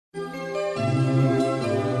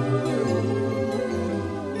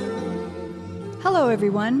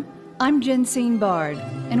everyone. I'm Jensine Bard,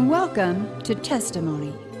 and welcome to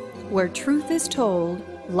Testimony, where truth is told,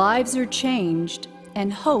 lives are changed,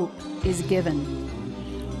 and hope is given.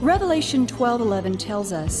 Revelation 12:11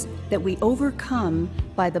 tells us that we overcome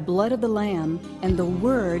by the blood of the Lamb and the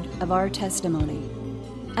word of our testimony.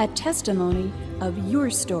 A testimony of your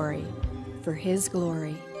story for His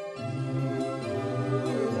glory.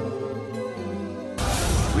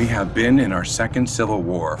 We have been in our second civil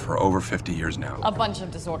war for over 50 years now. A bunch of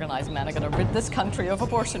disorganized men are going to rid this country of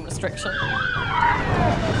abortion restriction.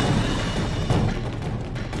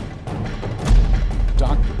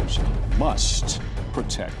 Doctors must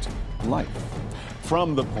protect life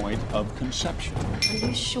from the point of conception. Are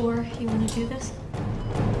you sure you want to do this?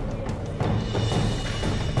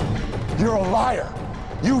 You're a liar.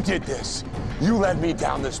 You did this. You led me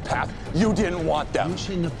down this path. You didn't want them. You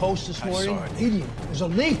seen the post this morning? I saw it. Idiot. There's a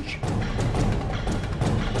leak.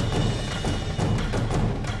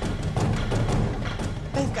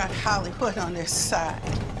 They've got Hollywood on their side.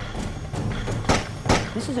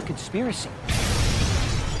 This is a conspiracy.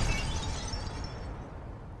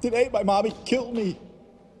 Today, my mommy killed me.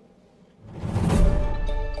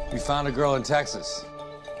 We found a girl in Texas.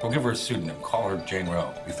 We'll give her a pseudonym. Call her Jane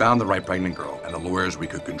Roe. We found the right pregnant girl and the lawyers we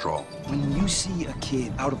could control. When you see a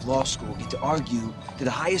kid out of law school get to argue to the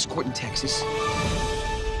highest court in Texas,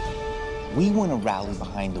 we want to rally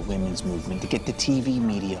behind the women's movement to get the TV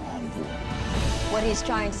media on board. What he's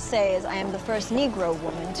trying to say is, I am the first Negro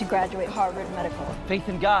woman to graduate Harvard Medical. faith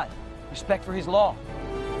in God, respect for His law.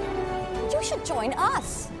 You should join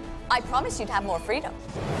us. I promise you'd have more freedom.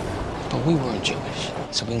 But we weren't Jewish,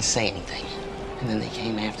 so we didn't say anything. And then they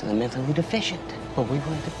came after the mentally deficient. But we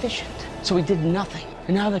weren't deficient, so we did nothing.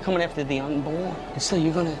 And now they're coming after the unborn. And so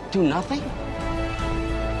you're gonna do nothing?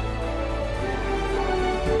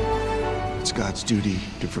 It's God's duty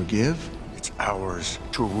to forgive. It's ours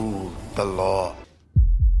to rule the law.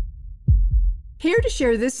 Here to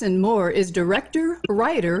share this and more is director,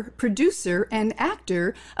 writer, producer, and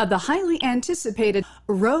actor of the highly anticipated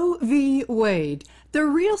Roe v. Wade, the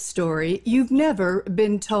real story you've never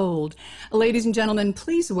been told. Ladies and gentlemen,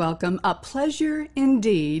 please welcome, a pleasure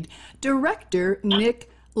indeed, Director Nick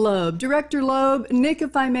Loeb. Director Loeb, Nick,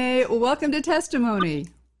 if I may, welcome to Testimony.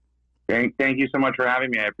 Thank you so much for having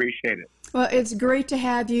me. I appreciate it. Well, it's great to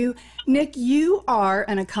have you. Nick, you are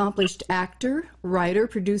an accomplished actor, writer,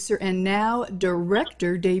 producer, and now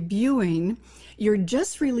director, debuting your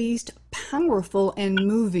just released powerful and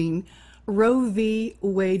moving Roe v.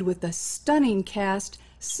 Wade with a stunning cast,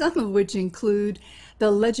 some of which include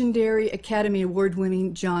the legendary Academy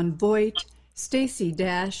Award-winning Jon Voight, Stacey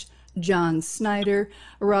Dash, John Snyder,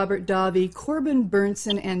 Robert Davi, Corbin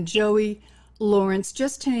Burnson, and Joey Lawrence,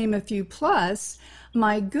 just to name a few, plus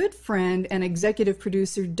my good friend and executive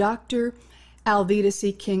producer, Dr. Alveda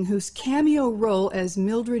C. King, whose cameo role as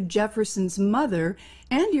Mildred Jefferson's mother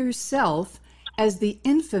and yourself as the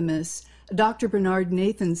infamous Dr. Bernard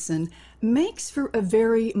Nathanson makes for a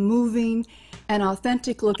very moving and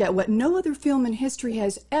authentic look at what no other film in history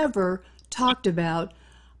has ever talked about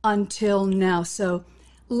until now. So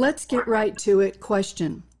let's get right to it.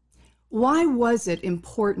 Question: why was it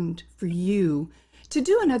important for you to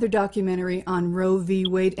do another documentary on Roe v.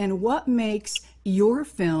 Wade, and what makes your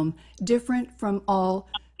film different from all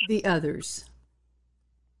the others?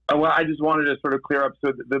 Well, I just wanted to sort of clear up.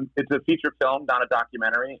 So it's a feature film, not a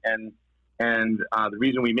documentary, and the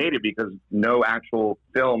reason we made it because no actual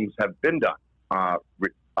films have been done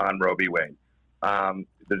on Roe v. Wade.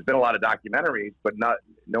 There's been a lot of documentaries, but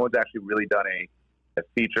no one's actually really done a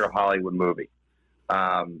feature Hollywood movie.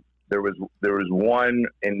 There was one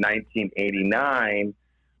in 1989,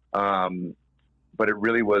 but it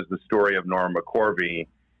really was the story of Norma McCorvey.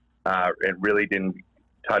 It really didn't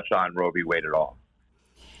touch on Roe v. Wade at all.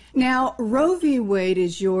 Now, Roe v. Wade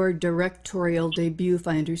is your directorial debut, if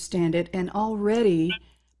I understand it, and already,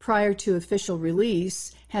 prior to official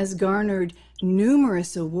release, has garnered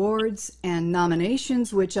numerous awards and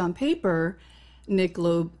nominations, which on paper, Nick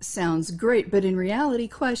Loeb, sounds great. But in reality,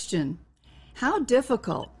 question: how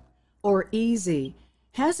difficult or easy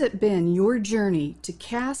has it been your journey to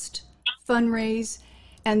cast, fundraise,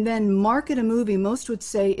 and then market a movie most would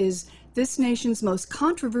say is this nation's most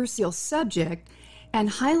controversial subject and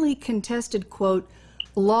highly contested, quote,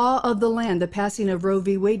 law of the land, the passing of Roe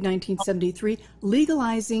v. Wade, 1973,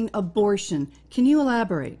 legalizing abortion? Can you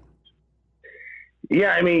elaborate?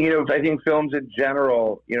 Yeah, I mean, I think films in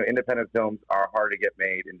general, independent films are hard to get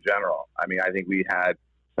made in general. I mean, I think we had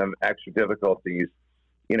some extra difficulties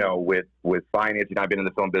with financing. I've been in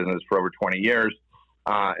the film business for over 20 years,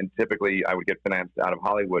 and typically I would get financed out of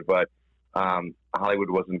Hollywood. But Hollywood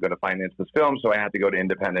wasn't going to finance this film, so I had to go to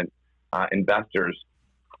independent investors,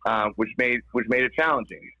 which made it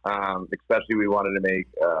challenging. Especially, we wanted to make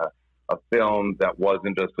a film that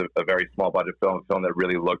wasn't just a very small budget film, a film that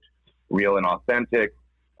really looked real and authentic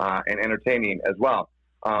and entertaining as well.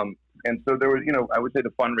 And so there was, I would say the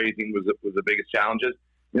fundraising was the biggest challenges.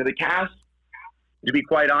 The cast, to be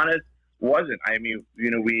quite honest, wasn't. I mean,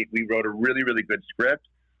 we wrote a really, really good script.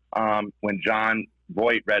 When John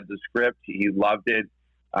Voight read the script, he loved it,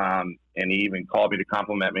 and he even called me to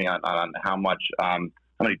compliment me on how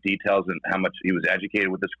many details and how much he was educated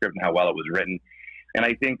with the script and how well it was written. And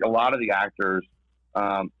I think a lot of the actors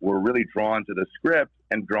were really drawn to the script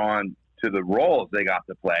and drawn to the roles they got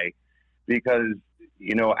to play, because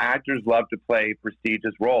actors love to play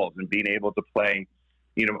prestigious roles, and being able to play,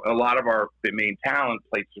 a lot of our main talent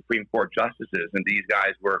played Supreme Court justices, and these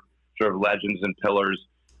guys were sort of legends and pillars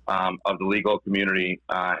of the legal community,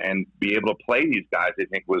 and be able to play these guys, I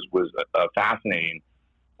think was fascinating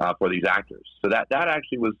for these actors. So that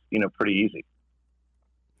actually was, pretty easy.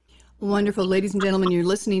 Wonderful. Ladies and gentlemen, you're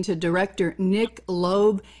listening to director Nick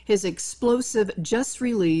Loeb, his explosive, just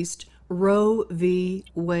released Roe v.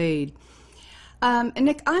 Wade.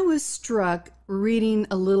 Nick, I was struck reading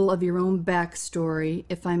a little of your own backstory,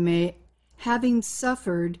 if I may, having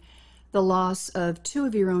suffered the loss of 2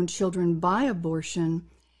 of your own children by abortion,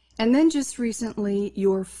 and then just recently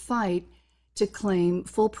your fight to claim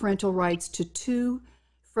full parental rights to 2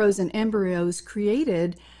 frozen embryos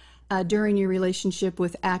created during your relationship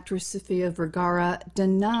with actress Sofia Vergara,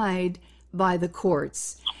 denied by the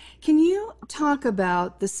courts. Can you talk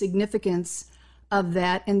about the significance of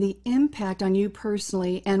that and the impact on you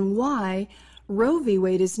personally, and why Roe v.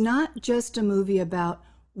 Wade is not just a movie about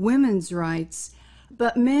women's rights,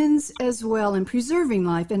 but men's as well, and preserving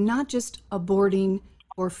life and not just aborting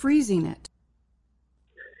or freezing it?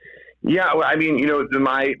 Yeah, well, I mean,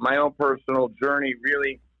 my own personal journey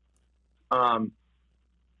really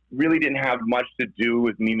didn't have much to do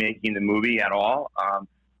with me making the movie at all.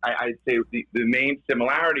 I'd say the main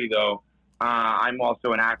similarity, though, I'm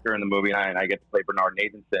also an actor in the movie, and I get to play Bernard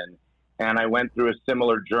Nathanson. And I went through a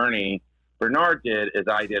similar journey Bernard did as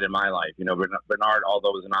I did in my life. Bernard, although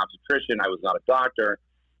was an obstetrician, I was not a doctor,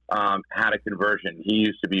 had a conversion. He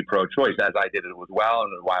used to be pro-choice, as I did it as well,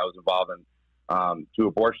 and why I was involved in 2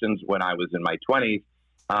 abortions when I was in my 20s.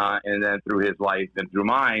 And then through his life and through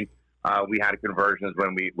mine, we had conversions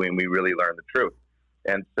when we really learned the truth.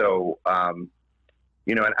 And so, and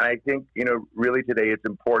I think, really today it's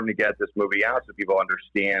important to get this movie out so people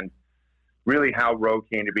understand really how Roe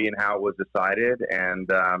came to be and how it was decided, and,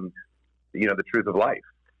 the truth of life.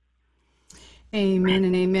 Amen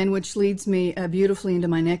and amen, which leads me beautifully into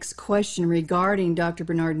my next question regarding Dr.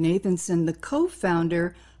 Bernard Nathanson, the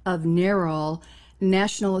co-founder of NARAL,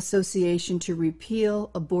 National Association to Repeal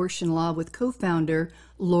Abortion Law, with co-founder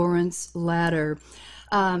Lawrence Ladder.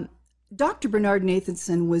 Dr. Bernard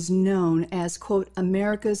Nathanson was known as, quote,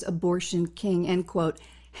 America's abortion king, end quote,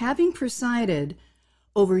 having presided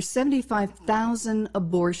over 75,000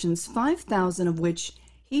 abortions, 5,000 of which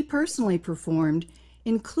he personally performed,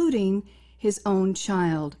 including his own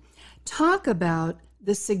child. Talk about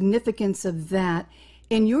the significance of that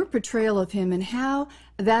in your portrayal of him, and how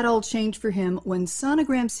that all changed for him when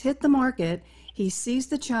sonograms hit the market. He sees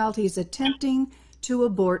the child he's attempting to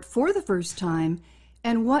abort for the first time,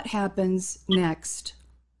 and what happens next?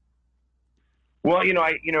 Well,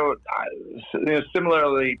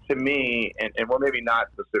 similarly to me, and well, maybe not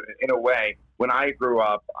specific, in a way, when I grew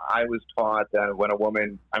up, I was taught that when a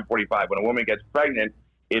woman, I'm 45, when a woman gets pregnant,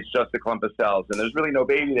 it's just a clump of cells, and there's really no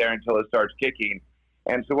baby there until it starts kicking.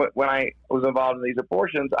 And so when I was involved in these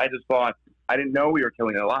abortions, I just thought, I didn't know we were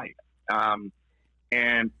killing a life.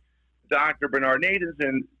 And Dr. Bernard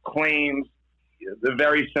Nathanson claims the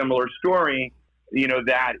very similar story,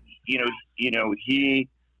 that, he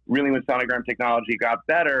really, when sonogram technology got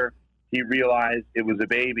better, he realized it was a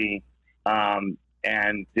baby,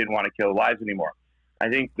 and didn't want to kill lives anymore. I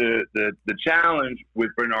think the challenge with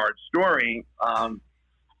Bernard's story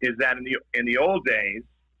is that in the old days,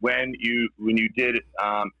 when you did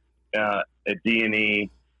a D&E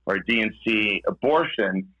or a D&C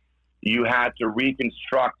abortion, you had to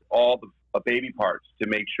reconstruct all the baby parts to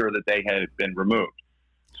make sure that they had been removed.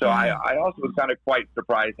 So I also was kind of quite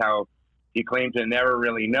surprised how he claimed to never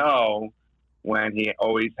really know when he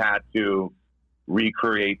always had to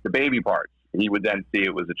recreate the baby parts. He would then see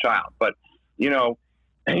it was a child. But,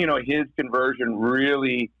 his conversion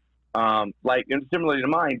really, and similarly to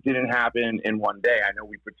mine, didn't happen in one day. I know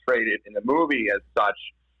we portrayed it in the movie as such,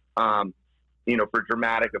 for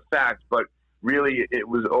dramatic effect, but really it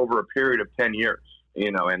was over a period of 10 years,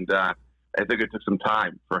 and I think it took some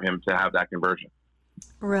time for him to have that conversion.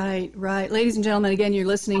 Right, right. Ladies and gentlemen, again, you're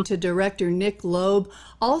listening to director Nick Loeb,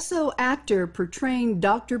 also actor portraying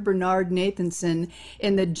Dr. Bernard Nathanson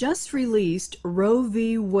in the just-released Roe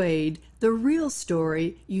v. Wade, the real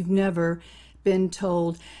story you've never been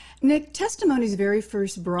told. Nick, Testimony's very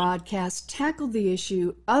first broadcast tackled the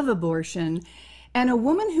issue of abortion, and a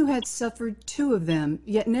woman who had suffered 2 of them,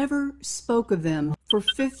 yet never spoke of them for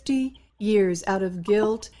 50 years out of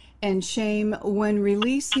guilt and shame, when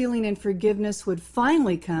release, healing, and forgiveness would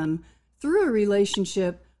finally come through a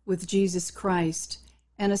relationship with Jesus Christ.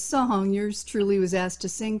 And a song yours truly was asked to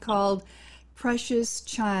sing called Precious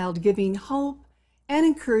Child, giving hope and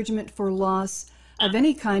encouragement for loss of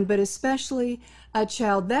any kind, but especially a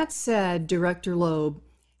child. That said, Director Loeb,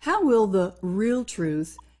 how will the real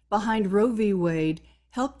truth behind Roe v. Wade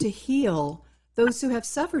help to heal those who have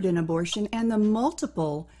suffered an abortion and the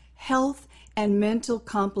multiple health and mental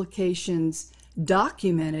complications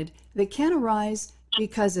documented that can arise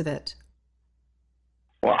because of it?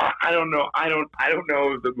 Well, I don't know. I don't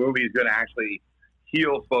know if the movie is going to actually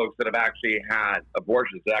heal folks that have actually had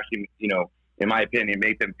abortions. It actually, in my opinion,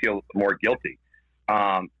 make them feel more guilty.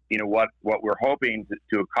 What we're hoping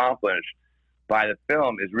to accomplish by the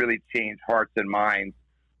film is really change hearts and minds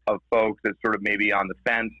of folks that sort of maybe on the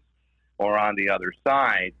fence or on the other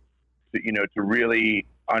side, to really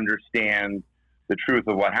understand the truth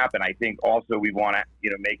of what happened. I think also we want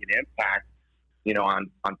to, make an impact,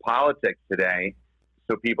 on politics today,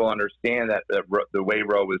 so people understand that the way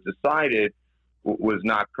Roe was decided was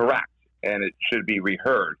not correct, and it should be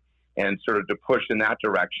reheard, and sort of to push in that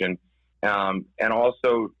direction, and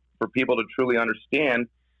also for people to truly understand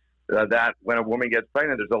that when a woman gets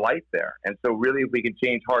pregnant, there's a life there. And so really, if we can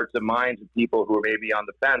change hearts and minds of people who are maybe on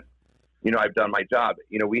the fence, I've done my job.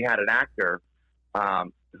 We had an actor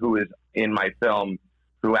who is in my film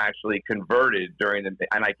who actually converted during and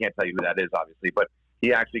I can't tell you who that is, obviously, but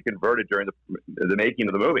he actually converted during the making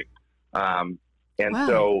of the movie. Wow.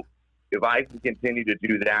 So if I can continue to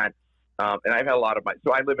do that, and I've had a lot of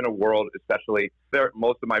so I live in a world, especially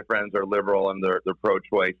most of my friends are liberal and they're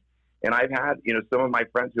pro-choice. And I've had, some of my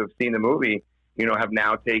friends who have seen the movie, have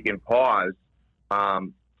now taken pause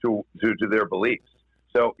to their beliefs.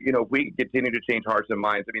 So, if we continue to change hearts and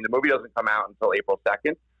minds, the movie doesn't come out until April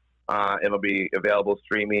 2nd. It'll be available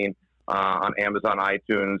streaming on Amazon,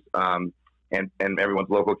 iTunes, and everyone's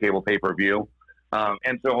local cable pay-per-view.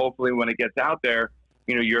 And so hopefully when it gets out there,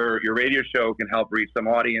 your radio show can help reach some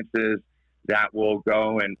audiences that will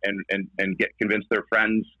go and convince their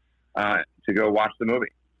friends to go watch the movie.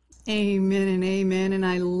 Amen and amen. And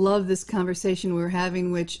I love this conversation we're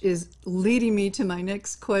having, which is leading me to my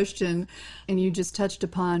next question, and you just touched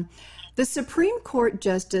upon. The Supreme Court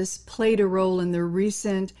justice played a role in the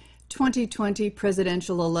recent 2020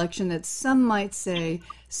 presidential election that some might say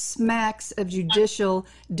smacks of judicial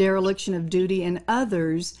dereliction of duty, and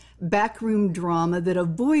others backroom drama that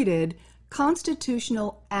avoided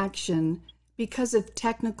constitutional action because of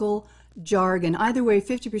technical jargon. Either way,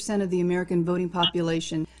 50% of the American voting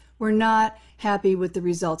population were not happy with the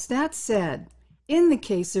results. That said, in the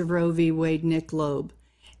case of Roe v. Wade, Nick Loeb,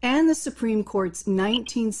 and the Supreme Court's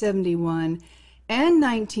 1971 and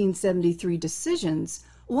 1973 decisions,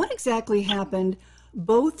 what exactly happened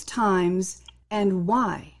both times and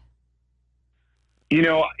why?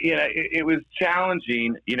 It was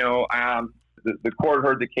challenging. The court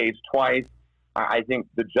heard the case twice. I think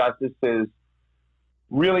the justices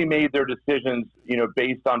really made their decisions,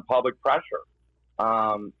 based on public pressure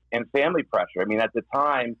and family pressure. At the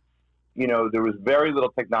time, there was very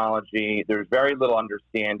little technology. There was very little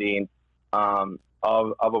understanding of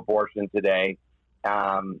abortion today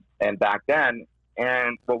and back then.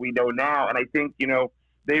 And what we know now, and I think,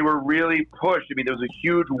 they were really pushed. There was a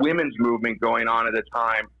huge women's movement going on at the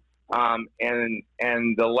time,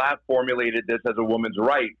 and the left formulated this as a woman's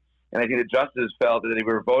right. And I think the justices felt that they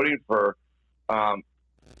were voting for,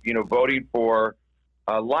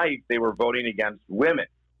 life. They were voting against women.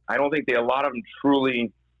 I don't think a lot of them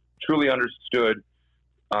truly understood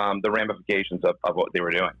the ramifications of what they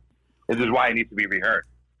were doing. This is why it needs to be reheard.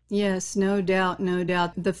 Yes, no doubt, no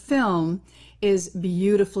doubt. The film is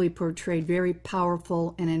beautifully portrayed, very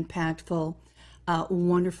powerful and impactful.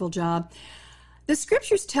 Wonderful job. The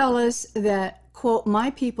scriptures tell us that, quote,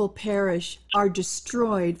 my people perish, are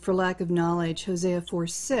destroyed for lack of knowledge, Hosea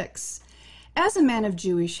 4:6. As a man of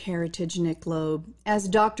Jewish heritage, Nick Loeb, as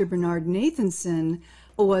Dr. Bernard Nathanson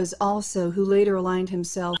was also, who later aligned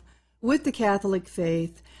himself with the Catholic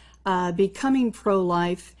faith, becoming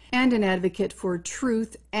pro-life and an advocate for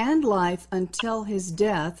truth and life until his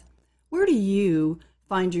death, where do you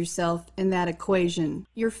find yourself in that equation?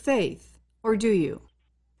 Your faith, Or do you?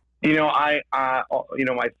 My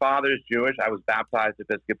father's Jewish. I was baptized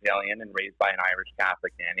Episcopalian and raised by an Irish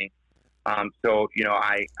Catholic nanny. I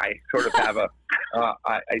sort of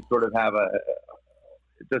have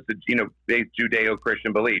big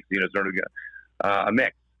Judeo-Christian beliefs. Sort of a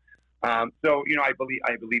mix. I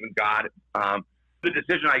believe in God. The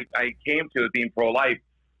decision I came to as being pro-life,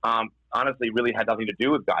 honestly, really had nothing to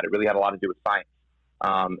do with God. It really had a lot to do with science.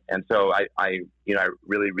 And so I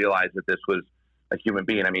really realized that this was a human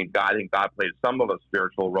being. I mean, I think God played some of a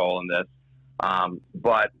spiritual role in this.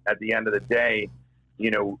 But at the end of the day,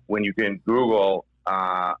 when you can Google,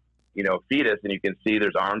 fetus, and you can see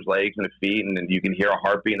there's arms, legs, and a feet, and then you can hear a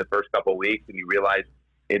heartbeat in the first couple of weeks, and you realize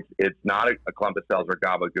it's not a clump of cells or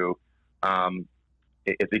gabagoo.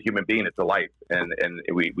 It's a human being. It's a life, and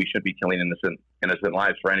we shouldn't be killing innocent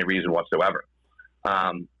lives for any reason whatsoever.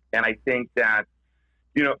 And I think that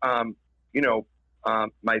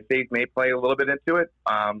my faith may play a little bit into it,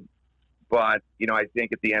 but I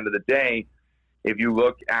think at the end of the day, if you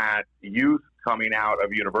look at youth coming out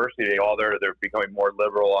of university, they're becoming more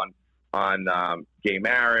liberal on gay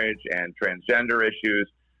marriage and transgender issues.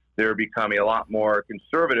 They're becoming a lot more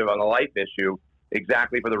conservative on the life issue,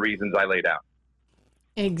 exactly for the reasons I laid out.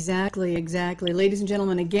 Exactly. Ladies and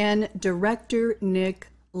gentlemen, again, director Nick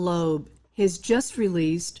Loeb, his just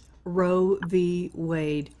released Roe v.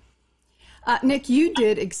 Wade. Nick, you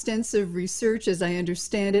did extensive research, as I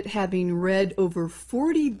understand it, having read over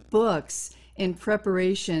 40 books in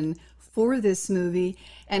preparation for this movie,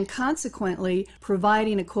 and consequently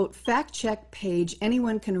providing a, quote, fact-check page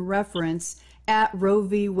anyone can reference at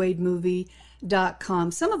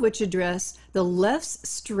RoeVWadeMovie.com, some of which address the left's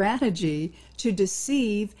strategy to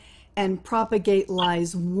deceive and propagate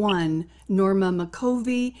lies. 1, Norma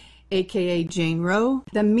McCovey, aka Jane Roe,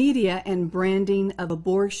 the media and branding of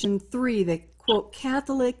abortion. 3, the, quote,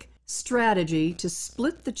 Catholic strategy to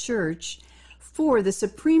split the church. 4, the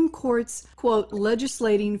Supreme Court's, quote,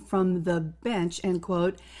 legislating from the bench, end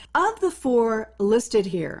quote. Of the 4 listed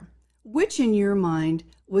here, which in your mind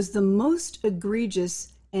was the most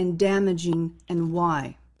egregious and damaging, and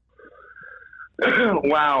why?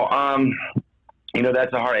 Wow.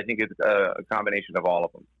 That's I think it's a combination of all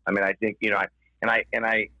of them. I mean, I think, I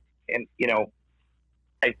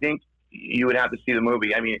think you would have to see the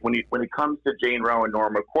movie. I mean, when it comes to Jane Roe and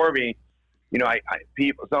Norma McCorvey, a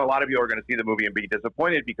lot of you are going to see the movie and be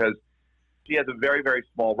disappointed because she has a very, very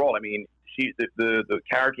small role. I mean, the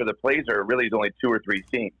character that plays her really is only 2 or 3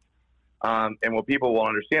 scenes. And what people will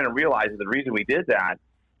understand and realize is the reason we did that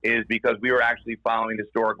is because we were actually following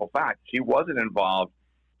historical facts. She wasn't involved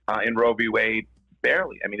in Roe v. Wade,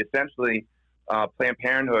 barely. I mean, essentially, Planned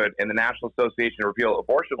Parenthood and the National Association to Repeal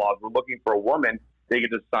Abortion Laws were looking for a woman they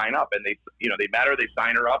could just sign up, and they met her, they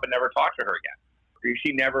signed her up, and never talked to her again.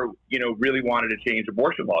 She never, really wanted to change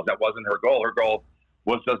abortion laws. That wasn't her goal. Her goal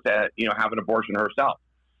was just to, have an abortion herself.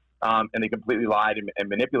 And they completely lied and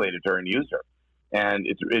manipulated her and used her. And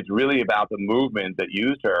it's really about the movement that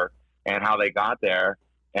used her and how they got there,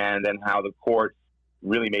 and then how the courts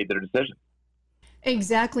really made their decision.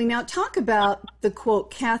 Exactly. Now, talk about the,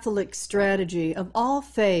 quote, Catholic strategy of all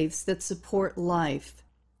faiths that support life.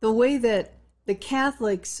 The way that the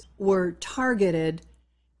Catholics were targeted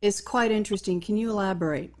is quite interesting. Can you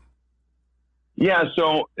elaborate? Yeah,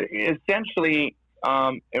 so essentially,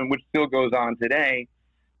 and which still goes on today,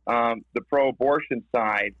 the pro-abortion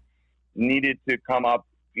side needed to come up,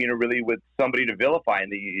 really with somebody to vilify,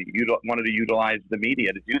 and they wanted to utilize the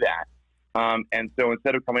media to do that. And so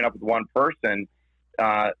instead of coming up with one person,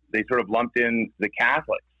 they sort of lumped in the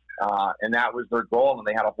Catholics, and that was their goal, and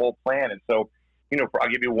they had a whole plan. And so, I'll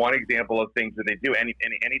give you one example of things that they do.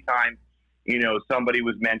 Anytime somebody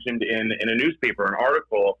was mentioned in a newspaper, an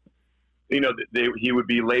article, he would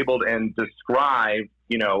be labeled and described,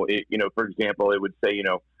 for example, it would say,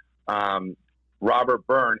 Robert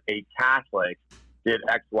Byrne, a Catholic, did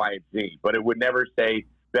X, Y, and Z, but it would never say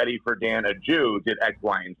Betty Friedan, a Jew, did X,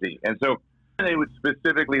 Y, and Z. And so they would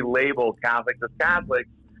specifically label Catholics as Catholics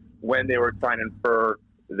when they were trying to infer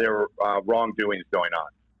their wrongdoings going on.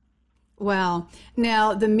 Wow.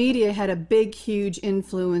 Now, the media had a big, huge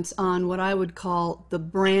influence on what I would call the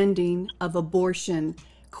branding of abortion.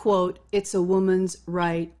 Quote, it's a woman's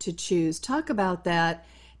right to choose. Talk about that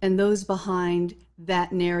and those behind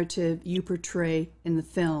that narrative you portray in the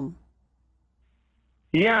film.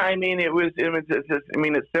 Yeah, I mean, it's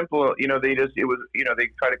simple. They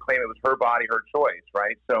try to claim it was her body, her choice,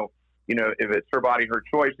 right? So, if it's her body, her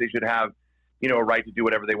choice, they should have, a right to do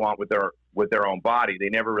whatever they want with their own body. They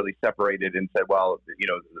never really separated and said, well,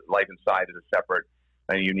 life inside is a separate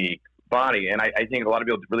and unique body. And I think a lot of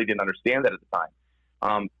people really didn't understand that at the time.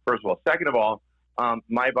 First of all. Second of all,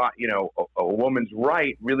 a woman's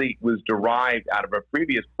right really was derived out of a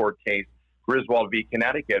previous court case, Griswold v.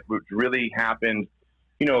 Connecticut, which really happened,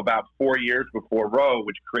 about 4 years before Roe,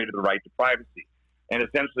 which created the right to privacy. And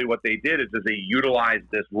essentially what they did is they utilized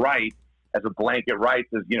this right as a blanket right,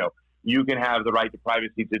 says, you can have the right to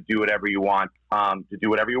privacy to do whatever you want, right?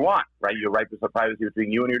 You have right to privacy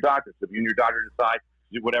between you and your doctor. So if you and your doctor decide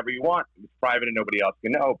to do whatever you want, it's private and nobody else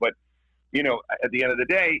can know. But, at the end of the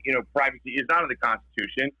day, privacy is not in the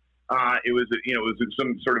Constitution. It was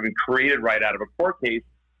some sort of created right out of a court case.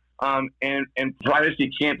 And privacy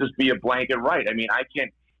can't just be a blanket right. I mean, I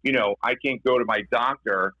can't go to my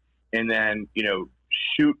doctor and then,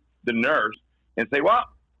 shoot the nurse and say, well,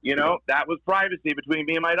 that was privacy between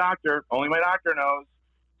me and my doctor. Only my doctor knows.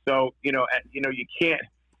 So, you can't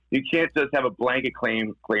just have a blanket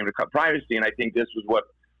claim to privacy. And I think this was what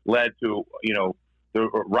led to, the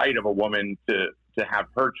right of a woman to have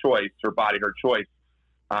her choice, her body, her choice,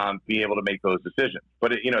 be able to make those decisions.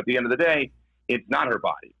 But, at the end of the day, it's not her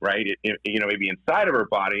body, right? It may be inside of her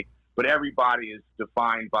body, but every body is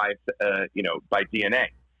defined by DNA.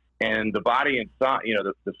 And the body inside,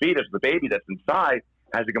 the fetus, the baby that's inside,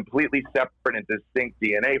 has a completely separate and distinct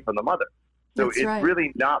DNA from the mother. So That's it's right.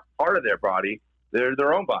 really not part of their body. They're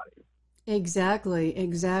their own body. Exactly.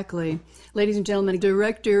 Ladies and gentlemen,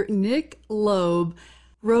 director Nick Loeb,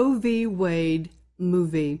 Roe v. Wade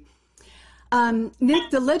movie.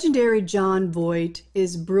 Nick, the legendary Jon Voight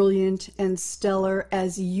is brilliant and stellar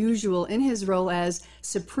as usual in his role as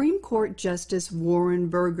Supreme Court Justice Warren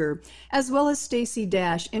Burger, as well as Stacey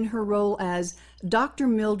Dash in her role as Dr.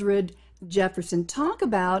 Mildred Jefferson. Talk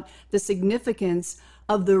about the significance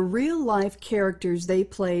of the real-life characters they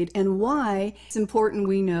played and why it's important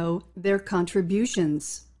we know their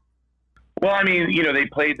contributions. Well, I mean, they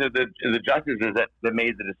played the justices that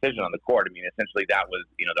made the decision on the court. I mean, essentially that was,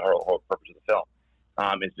 the whole purpose of the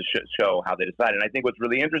film, is to show how they decided. And I think what's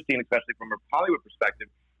really interesting, especially from a Hollywood perspective,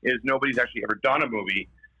 is nobody's actually ever done a movie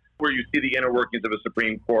where you see the inner workings of a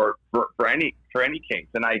Supreme Court for any case.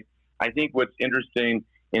 And I think what's interesting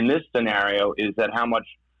in this scenario is that how much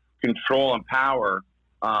control and power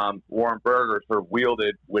Warren Burger sort of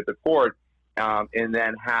wielded with the court, and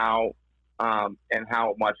then how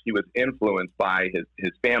much he was influenced by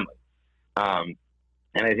his family. And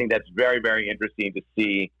I think that's very, very interesting to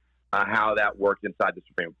see how that worked inside the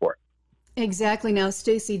Supreme Court. Exactly. Now,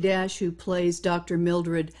 Stacey Dash, who plays Dr.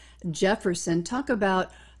 Mildred Jefferson, talk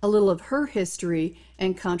about a little of her history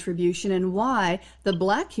and contribution and why the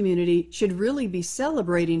Black community should really be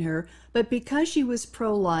celebrating her, but because she was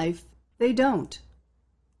pro-life, they don't.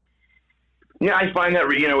 Yeah, I find that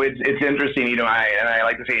it's interesting. I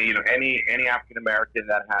like to say any African American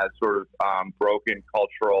that has sort of broken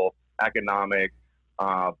cultural, economic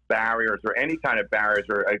barriers or any kind of barriers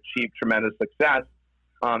or achieved tremendous success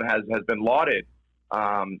has been lauded.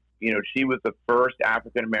 She was the first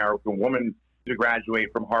African American woman to graduate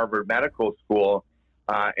from Harvard Medical School,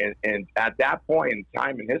 and at that point in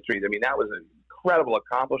time in history, I mean that was an incredible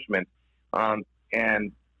accomplishment,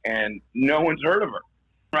 and no one's heard of her.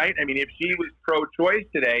 Right? I mean, if she was pro-choice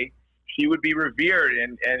today, she would be revered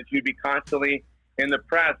and she would be constantly in the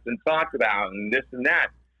press and talked about and this and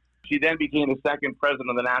that. She then became the second president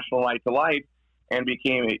of the National Right to Life and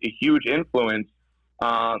became a huge influence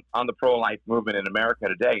on the pro-life movement in America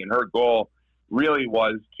today. And her goal really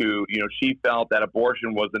was to, she felt that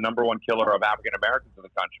abortion was the number one killer of African Americans in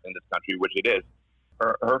this country, which it is.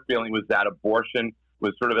 Her feeling was that abortion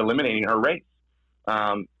was sort of eliminating her race.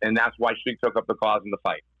 And that's why she took up the cause in the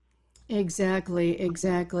fight.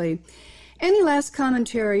 Exactly. Any last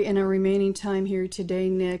commentary in our remaining time here today,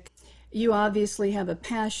 Nick? You obviously have a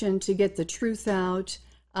passion to get the truth out.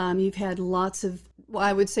 You've had lots of,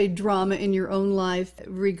 I would say, drama in your own life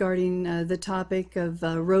regarding the topic of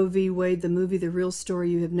Roe v. Wade, the movie, The Real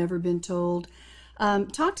Story You Have Never Been Told.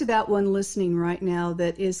 Talk to that one listening right now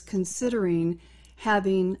that is considering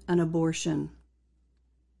having an abortion.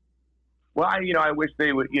 Well, I wish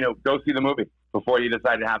they would, go see the movie before you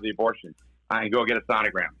decide to have the abortion and go get a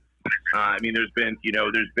sonogram. I mean, there's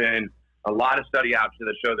been a lot of study out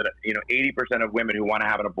that show that 80% of women who want to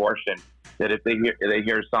have an abortion, that if they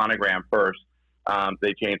hear sonogram first,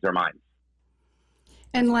 they change their minds.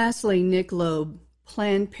 And lastly, Nick Loeb,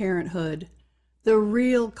 Planned Parenthood, the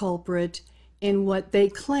real culprit in what they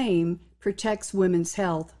claim protects women's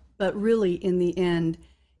health, but really in the end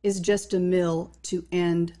is just a mill to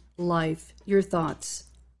end life. Your thoughts?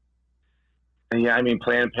 Yeah, I mean,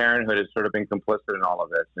 Planned Parenthood has sort of been complicit in all of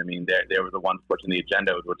this. I mean, they were the ones pushing the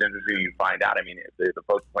agenda. What's interesting, you find out, I mean, the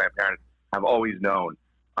folks at Planned Parenthood have always known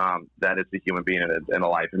that it's a human being and a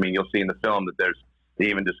life. I mean, you'll see in the film that there's to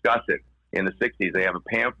even discuss it. In the 60s, they have a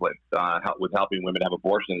pamphlet with helping women have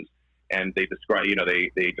abortions, and they describe,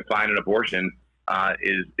 they define an abortion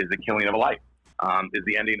is the killing of a life, is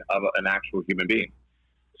the ending of an actual human being.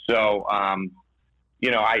 So, I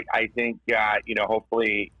think,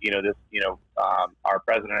 hopefully, our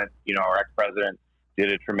president, our ex-president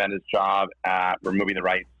did a tremendous job at removing the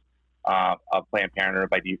rights of Planned Parenthood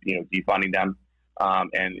by, defunding them,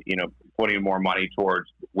 and, putting more money towards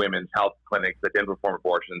women's health clinics that didn't perform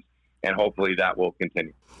abortions. And hopefully that will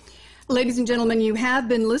continue. Ladies and gentlemen, you have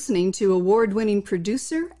been listening to award-winning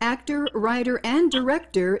producer, actor, writer, and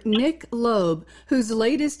director Nick Loeb, whose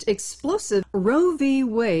latest explosive Roe v.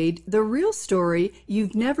 Wade, the real story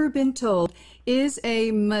you've never been told, is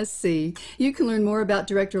a must-see. You can learn more about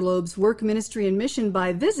Director Loeb's work, ministry, and mission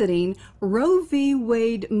by visiting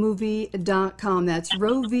RoeVWadeMovie.com. That's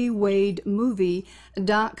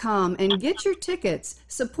RoeVWadeMovie.com. And get your tickets,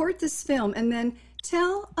 support this film, and then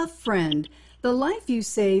tell a friend. The life you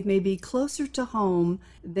save may be closer to home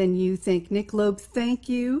than you think. Nick Loeb, thank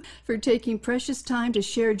you for taking precious time to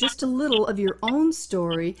share just a little of your own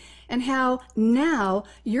story and how now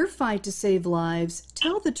your fight to save lives,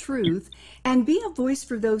 tell the truth, and be a voice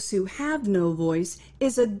for those who have no voice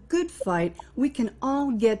is a good fight we can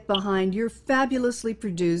all get behind. Your fabulously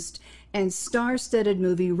produced and star-studded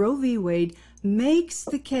movie, Roe v. Wade, makes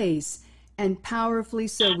the case, and powerfully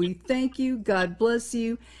so. We thank you, God bless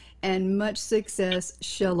you, and much success.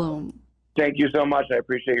 Shalom. Thank you so much. I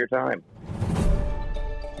appreciate your time.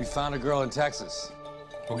 We found a girl in Texas.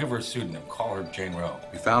 We'll give her a pseudonym. Call her Jane Roe.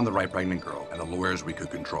 We found the right pregnant girl and the lawyers we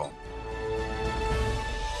could control.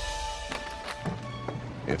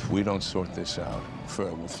 If we don't sort this out,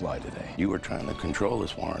 fur will fly today. You were trying to control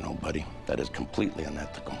this war, no, buddy. That is completely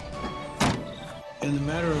unethical. In the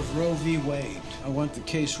matter of Roe v. Wade, I want the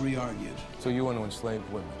case re-argued. So you want to enslave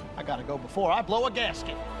women? I gotta go before I blow a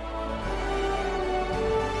gasket.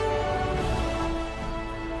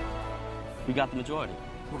 We got the majority.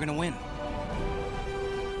 We're gonna win.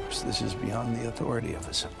 This is beyond the authority of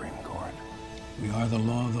the Supreme Court. We are the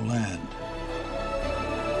law of the land.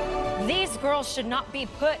 These girls should not be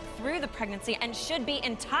put through the pregnancy and should be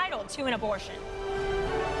entitled to an abortion.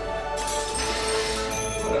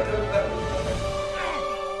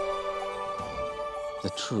 The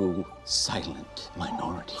true silent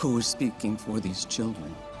minority. Who is speaking for these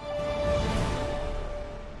children?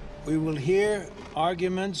 We will hear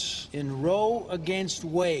arguments in Roe against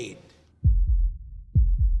Wade.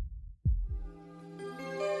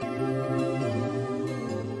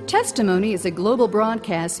 Testimony is a global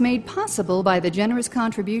broadcast made possible by the generous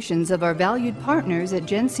contributions of our valued partners at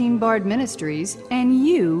Jensine Bard Ministries and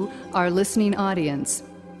you, our listening audience.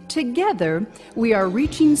 Together, we are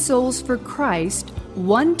reaching souls for Christ,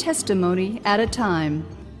 one testimony at a time.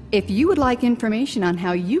 If you would like information on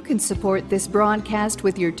how you can support this broadcast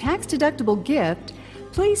with your tax-deductible gift,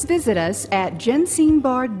 please visit us at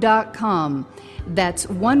jensinebard.com. That's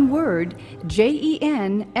one word,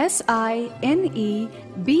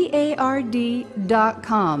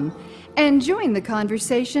 JENSINEBARD.com. And join the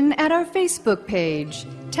conversation at our Facebook page,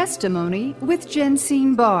 Testimony with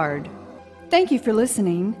Jensine Bard. Thank you for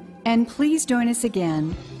listening, and please join us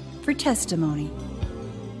again for Testimony.